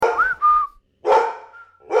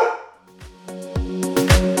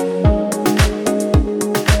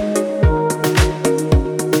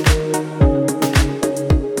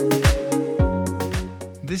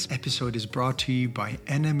episode is brought to you by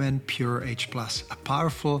NMN Pure H+, a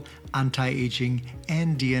powerful anti-aging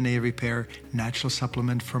and DNA repair natural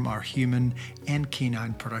supplement from our human and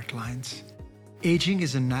canine product lines. Aging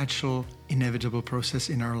is a natural, inevitable process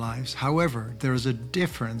in our lives. However, there is a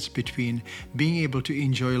difference between being able to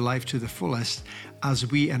enjoy life to the fullest as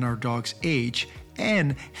we and our dogs age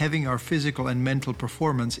and having our physical and mental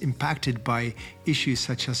performance impacted by issues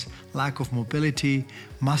such as lack of mobility,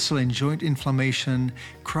 muscle and joint inflammation,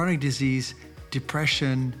 chronic disease,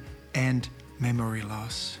 depression, and memory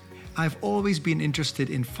loss. I've always been interested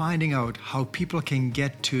in finding out how people can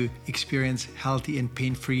get to experience healthy and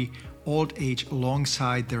pain-free old age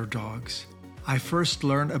alongside their dogs. I first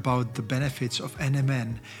learned about the benefits of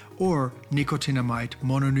NMN, or nicotinamide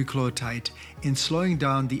mononucleotide, in slowing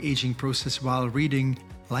down the aging process while reading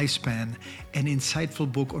Lifespan, an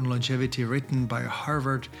insightful book on longevity written by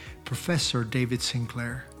Harvard professor David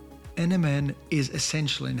Sinclair. NMN is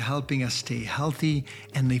essential in helping us stay healthy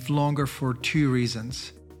and live longer for two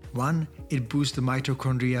reasons. One, it boosts the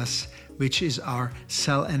mitochondria's, which is our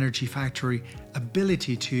cell energy factory,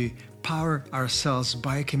 ability to power our cells'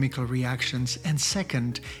 biochemical reactions. And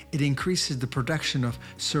second, it increases the production of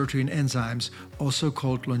certain enzymes, also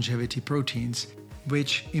called longevity proteins,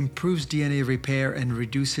 which improves DNA repair and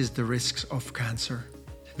reduces the risks of cancer.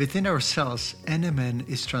 Within our cells, NMN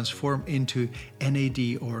is transformed into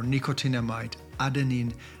NAD, or nicotinamide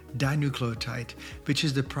adenine dinucleotide, which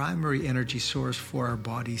is the primary energy source for our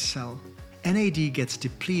body cell. NAD gets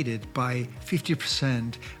depleted by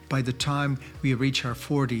 50% by the time we reach our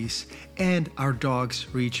 40s and our dogs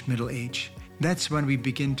reach middle age. That's when we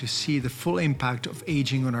begin to see the full impact of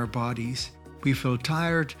aging on our bodies. We feel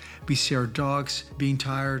tired, we see our dogs being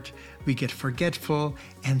tired, we get forgetful,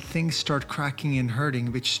 and things start cracking and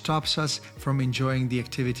hurting, which stops us from enjoying the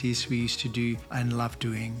activities we used to do and love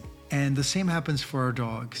doing. And the same happens for our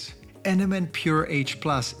dogs. NMN Pure H+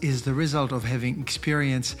 is the result of having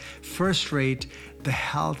experienced first-rate the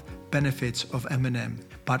health benefits of M&M,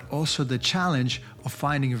 but also the challenge of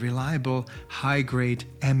finding reliable, high-grade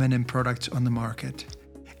M&M products on the market.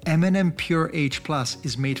 M&M Pure H+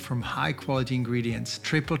 is made from high-quality ingredients,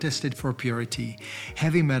 triple-tested for purity,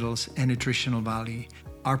 heavy metals, and nutritional value.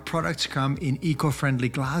 Our products come in eco-friendly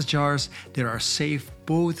glass jars that are safe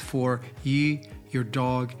both for you, your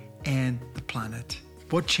dog, and the planet.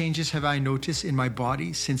 What changes have I noticed in my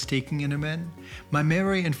body since taking NMN? My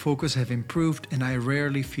memory and focus have improved, and I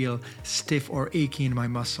rarely feel stiff or achy in my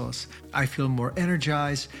muscles. I feel more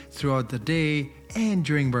energized throughout the day and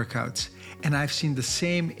during workouts, and I've seen the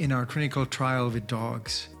same in our clinical trial with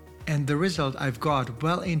dogs. And the result I've got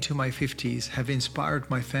well into my 50s have inspired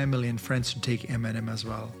my family and friends to take M&M as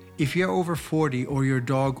well. If you're over 40 or your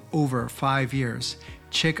dog over 5 years,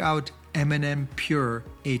 check out M&M Pure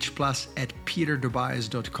H+ at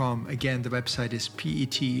peterdobias.com. Again, the website is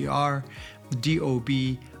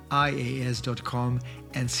peterdobias.com,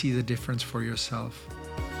 and see the difference for yourself.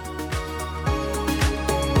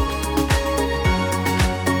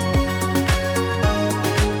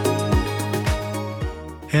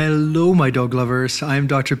 Hello, my dog lovers. I'm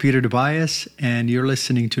Dr. Peter Dobias, and you're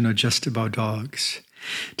listening to Not Just About Dogs.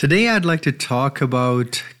 Today, I'd like to talk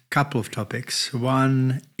about couple of topics.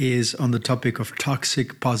 One is on the topic of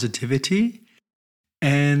toxic positivity,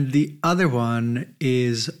 and the other one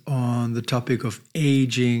is on the topic of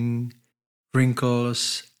aging,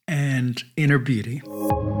 wrinkles, and inner beauty.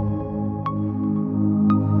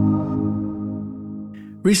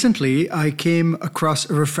 Recently, I came across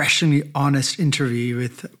a refreshingly honest interview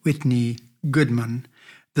with Whitney Goodman,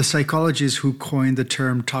 the psychologist who coined the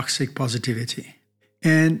term toxic positivity.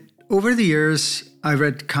 And over the years, I've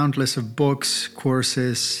read countless of books,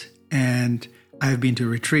 courses, and I've been to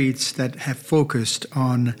retreats that have focused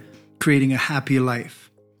on creating a happy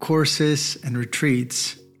life. Courses and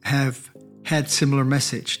retreats have had similar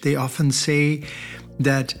message. They often say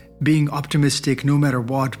that being optimistic no matter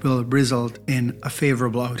what will result in a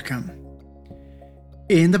favorable outcome.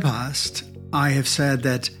 In the past, I have said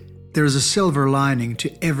that there is a silver lining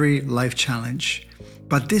to every life challenge,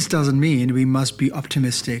 but this doesn't mean we must be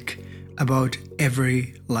optimistic about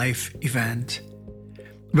every life event.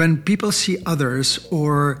 When people see others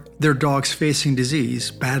or their dogs facing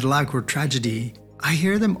disease, bad luck, or tragedy, I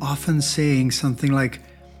hear them often saying something like,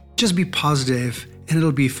 just be positive and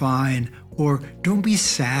it'll be fine, or don't be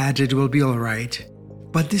sad, it will be all right.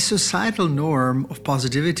 But this societal norm of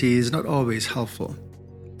positivity is not always helpful.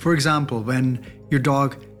 For example, when your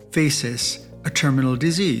dog faces a terminal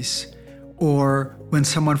disease, or when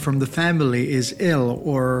someone from the family is ill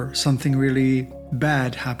or something really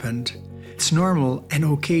bad happened, it's normal and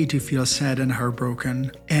okay to feel sad and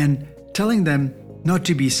heartbroken. And telling them not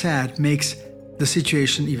to be sad makes the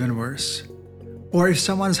situation even worse. Or if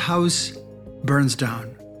someone's house burns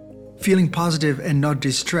down, feeling positive and not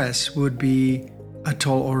distressed would be a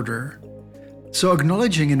tall order. So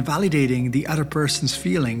acknowledging and validating the other person's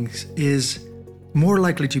feelings is more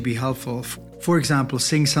likely to be helpful. For example,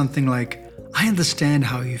 saying something like, "I understand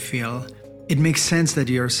how you feel. It makes sense that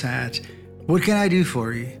you're sad. What can I do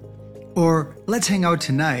for you?" Or, "Let's hang out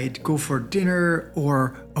tonight, go for dinner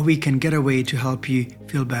or a weekend getaway to help you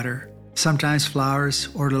feel better." Sometimes flowers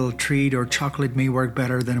or a little treat or chocolate may work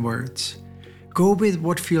better than words. Go with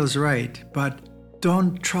what feels right, but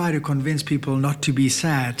don't try to convince people not to be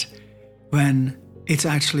sad when it's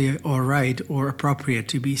actually alright or appropriate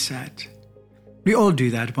to be sad. We all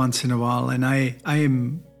do that once in a while, and I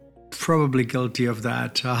am probably guilty of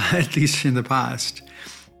that, at least in the past.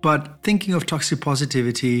 But thinking of toxic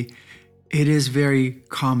positivity, it is very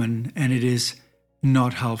common and it is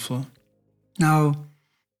not helpful. Now,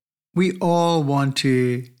 we all want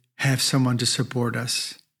to have someone to support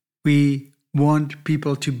us. We want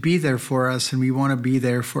people to be there for us, and we want to be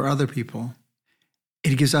there for other people.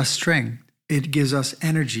 It gives us strength, it gives us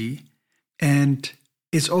energy, and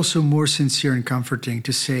it's also more sincere and comforting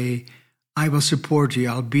to say, "I will support you,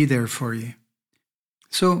 I'll be there for you."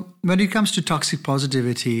 So when it comes to toxic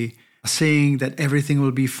positivity, saying that everything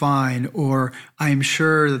will be fine, or "I'm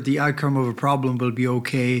sure that the outcome of a problem will be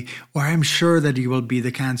okay," or "I'm sure that you will beat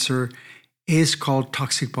the cancer," is called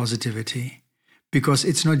toxic positivity because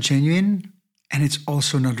it's not genuine and it's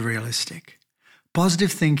also not realistic.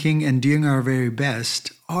 Positive thinking and doing our very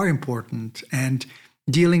best are important, and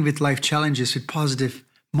dealing with life challenges with positive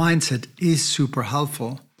mindset is super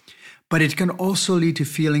helpful. But it can also lead to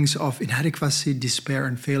feelings of inadequacy, despair,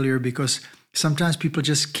 and failure because sometimes people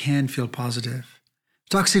just can't feel positive.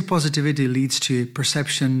 Toxic positivity leads to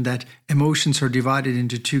perception that emotions are divided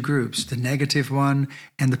into two groups, the negative one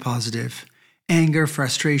and the positive. Anger,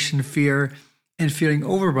 frustration, fear, and feeling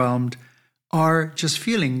overwhelmed are just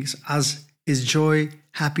feelings, as is joy,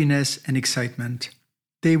 happiness, and excitement.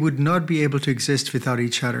 They would not be able to exist without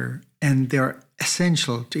each other, and they are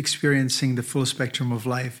essential to experiencing the full spectrum of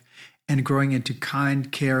life and growing into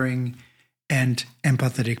kind, caring, and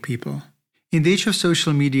empathetic people. In the age of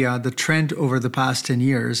social media, the trend over the past 10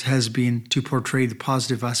 years has been to portray the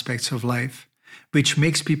positive aspects of life, which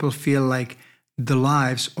makes people feel like the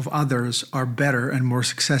lives of others are better and more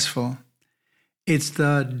successful. It's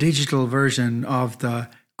the digital version of the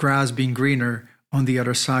grass being greener on the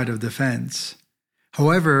other side of the fence.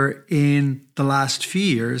 However, in the last few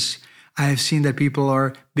years, I have seen that people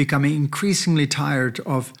are becoming increasingly tired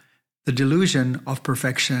of the delusion of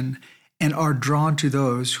perfection and are drawn to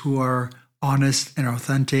those who are honest and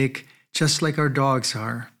authentic, just like our dogs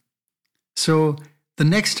are. So the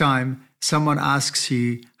next time someone asks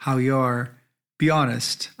you how you are, be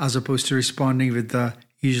honest, as opposed to responding with the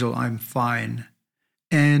usual "I'm fine."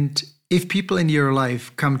 And if people in your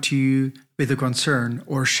life come to you with a concern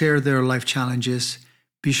or share their life challenges,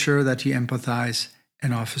 be sure that you empathize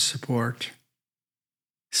and offer support.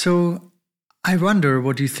 So I wonder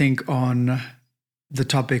what you think on the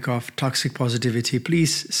topic of toxic positivity.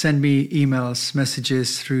 Please send me emails,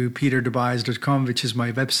 messages through peterdobias.com, which is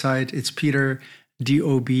my website. It's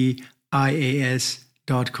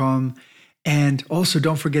peterdobias.com. And also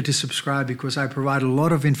don't forget to subscribe because I provide a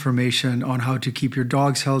lot of information on how to keep your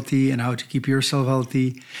dogs healthy and how to keep yourself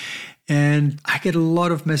healthy. And I get a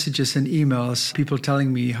lot of messages and emails, people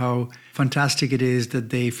telling me how fantastic it is that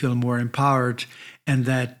they feel more empowered and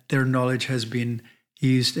that their knowledge has been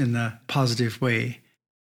used in a positive way.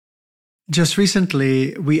 Just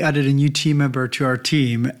recently, we added a new team member to our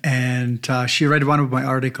team, and she read one of my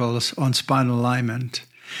articles on spinal alignment.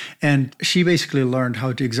 And she basically learned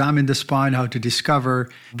how to examine the spine, how to discover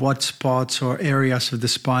what spots or areas of the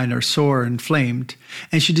spine are sore and inflamed.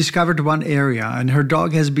 And she discovered one area, and her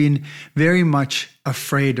dog has been very much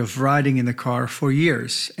afraid of riding in the car for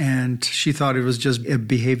years. And she thought it was just a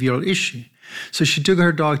behavioral issue. So she took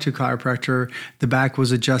her dog to a chiropractor, the back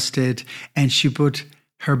was adjusted, and she put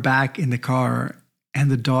her back in the car. And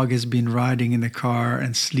the dog has been riding in the car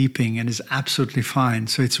and sleeping and is absolutely fine.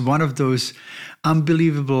 So it's one of those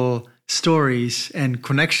unbelievable stories and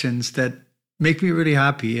connections that make me really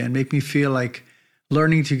happy and make me feel like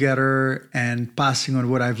learning together and passing on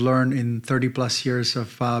what I've learned in 30 plus years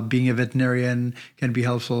of being a veterinarian can be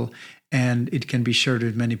helpful, and it can be shared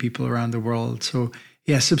with many people around the world. So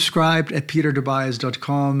yeah, subscribe at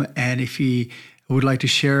peterdobias.com. And if you would like to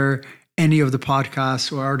share any of the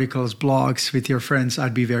podcasts or articles, blogs with your friends,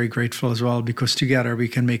 I'd be very grateful as well, because together we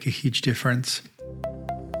can make a huge difference.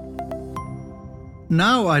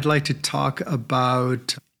 Now I'd like to talk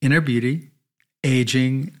about inner beauty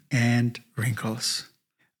aging, and wrinkles.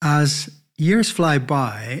 As years fly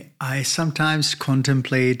by, I sometimes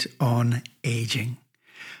contemplate on aging.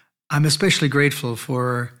 I'm especially grateful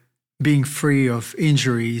for being free of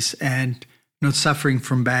injuries and not suffering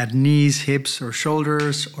from bad knees, hips, or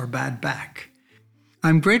shoulders, or bad back.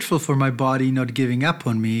 I'm grateful for my body not giving up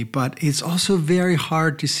on me, but it's also very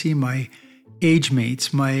hard to see my age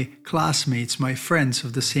mates, my classmates, my friends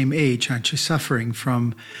of the same age actually suffering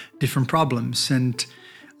from different problems. And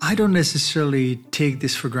I don't necessarily take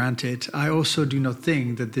this for granted. I also do not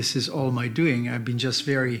think that this is all my doing. I've been just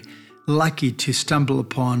very lucky to stumble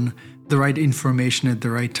upon the right information at the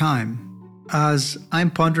right time. As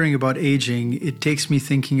I'm pondering about aging, it takes me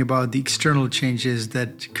thinking about the external changes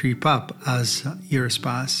that creep up as years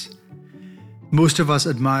pass. Most of us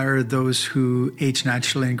admire those who age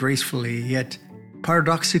naturally and gracefully, yet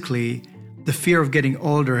paradoxically, the fear of getting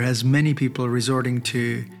older has many people resorting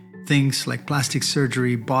to things like plastic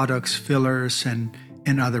surgery, Botox, fillers,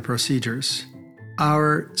 and other procedures.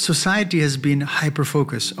 Our society has been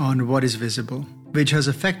hyper-focused on what is visible, which has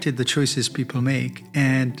affected the choices people make,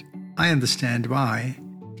 and I understand why.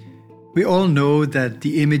 We all know that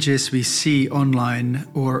the images we see online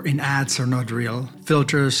or in ads are not real.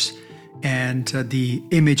 Filters and the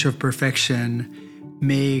image of perfection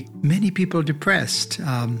make many people depressed.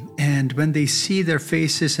 And when they see their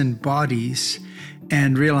faces and bodies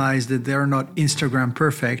and realize that they're not Instagram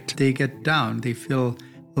perfect, they get down. They feel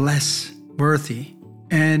less worthy.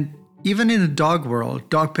 And even in the dog world,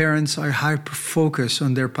 dog parents are hyper-focused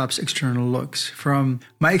on their pups' external looks. From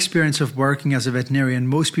my experience of working as a veterinarian,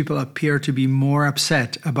 most people appear to be more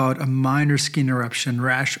upset about a minor skin eruption,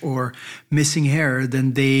 rash, or missing hair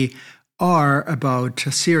than they are about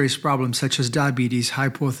serious problems such as diabetes,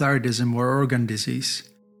 hypothyroidism, or organ disease.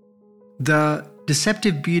 The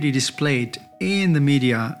deceptive beauty displayed in the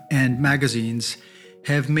media and magazines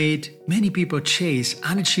have made many people chase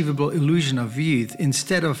unachievable illusion of youth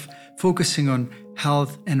instead of focusing on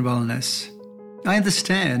health and wellness. I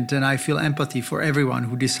understand and I feel empathy for everyone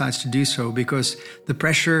who decides to do so because the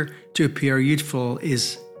pressure to appear youthful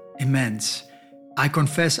is immense. I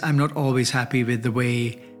confess I'm not always happy with the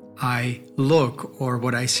way I look or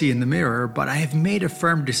what I see in the mirror, but I have made a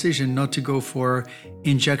firm decision not to go for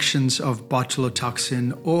injections of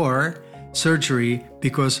botulotoxin or surgery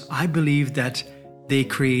because I believe that they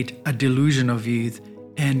create a delusion of youth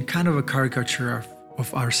and kind of a caricature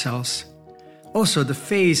of ourselves. Also, the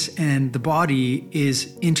face and the body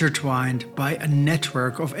is intertwined by a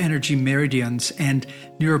network of energy meridians and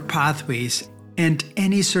neural pathways, and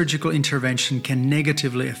any surgical intervention can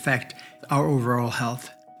negatively affect our overall health.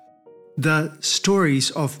 The stories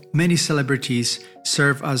of many celebrities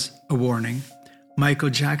serve as a warning. Michael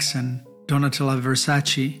Jackson, Donatella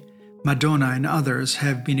Versace, Madonna, and others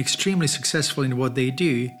have been extremely successful in what they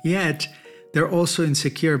do, yet they're also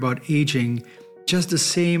insecure about aging just the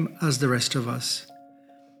same as the rest of us.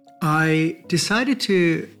 I decided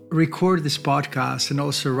to record this podcast and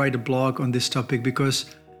also write a blog on this topic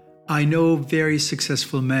because I know very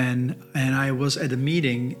successful men, and I was at a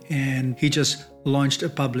meeting and he just launched a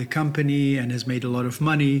public company and has made a lot of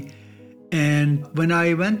money. And when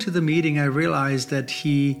I went to the meeting, I realized that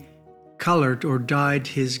he colored or dyed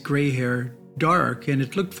his gray hair dark, and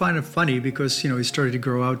it looked kind of funny because, it started to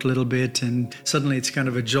grow out a little bit and suddenly it's kind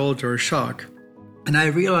of a jolt or a shock. And I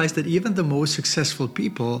realized that even the most successful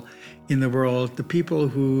people in the world, the people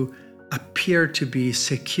who appear to be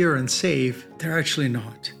secure and safe, they're actually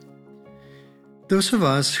not. Those of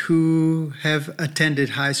us who have attended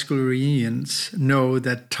high school reunions know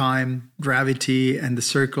that time, gravity, and the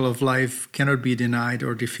circle of life cannot be denied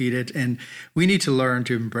or defeated, and we need to learn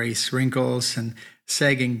to embrace wrinkles and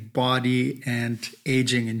sagging body and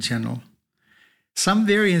aging in general. Some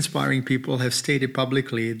very inspiring people have stated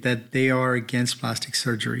publicly that they are against plastic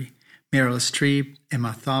surgery. Meryl Streep,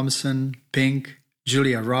 Emma Thompson, Pink,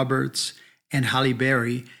 Julia Roberts, and Halle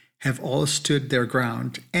Berry have all stood their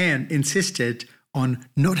ground and insisted on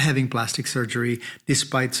not having plastic surgery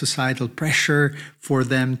despite societal pressure for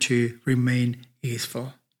them to remain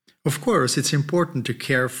youthful. Of course, it's important to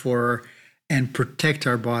care for and protect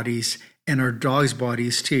our bodies and our dogs'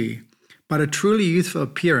 bodies too. But a truly youthful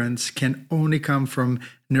appearance can only come from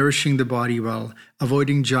nourishing the body well,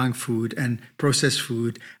 avoiding junk food and processed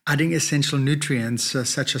food, adding essential nutrients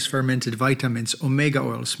such as fermented vitamins, omega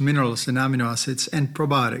oils, minerals, and amino acids, and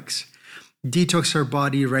probiotics. Detox our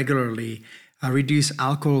body regularly, reduce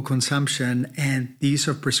alcohol consumption, and the use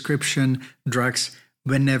of prescription drugs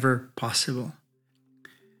whenever possible.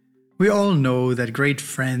 We all know that great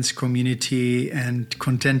friends, community, and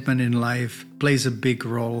contentment in life plays a big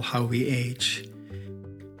role how we age.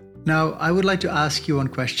 Now, I would like to ask you one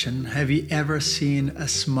question. Have you ever seen a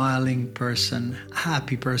smiling person, a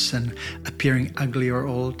happy person, appearing ugly or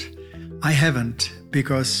old? I haven't,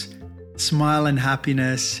 because smile and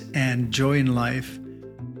happiness and joy in life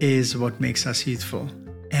is what makes us youthful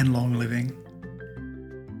and long living.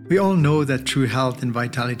 We all know that true health and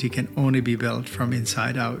vitality can only be built from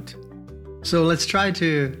inside out. So let's try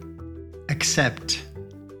to accept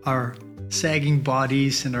our sagging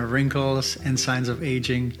bodies and our wrinkles and signs of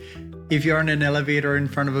aging. If you're in an elevator in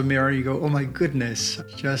front of a mirror, you go, oh my goodness,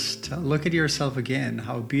 just look at yourself again,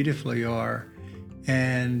 how beautiful you are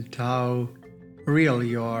and how real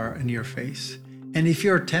you are in your face. And if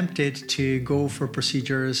you're tempted to go for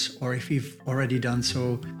procedures, or if you've already done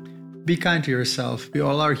so, be kind to yourself. We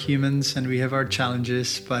all are humans and we have our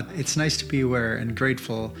challenges, but it's nice to be aware and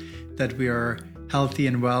grateful that we are healthy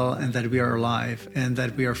and well, and that we are alive, and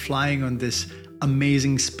that we are flying on this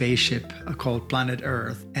amazing spaceship called planet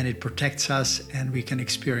Earth, and it protects us and we can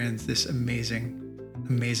experience this amazing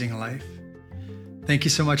life. Thank you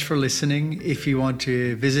so much for listening. If you want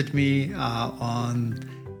to visit me on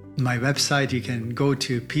my website, you can go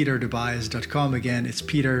to peterdobias.com. Again, it's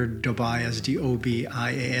peterdobias,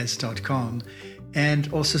 DOBIAS.com. And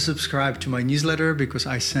also subscribe to my newsletter, because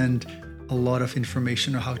I send a lot of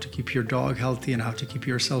information on how to keep your dog healthy and how to keep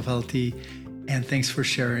yourself healthy. And thanks for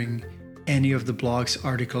sharing any of the blogs,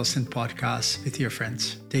 articles, and podcasts with your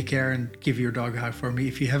friends. Take care and give your dog a hug for me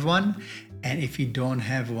if you have one. And if you don't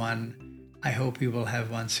have one, I hope you will have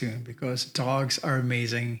one soon, because dogs are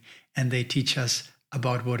amazing and they teach us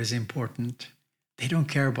about what is important. They don't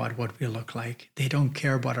care about what we look like. They don't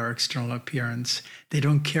care about our external appearance. They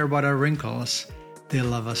don't care about our wrinkles. They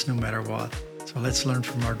love us no matter what. So let's learn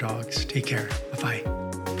from our dogs. Take care. Bye-bye.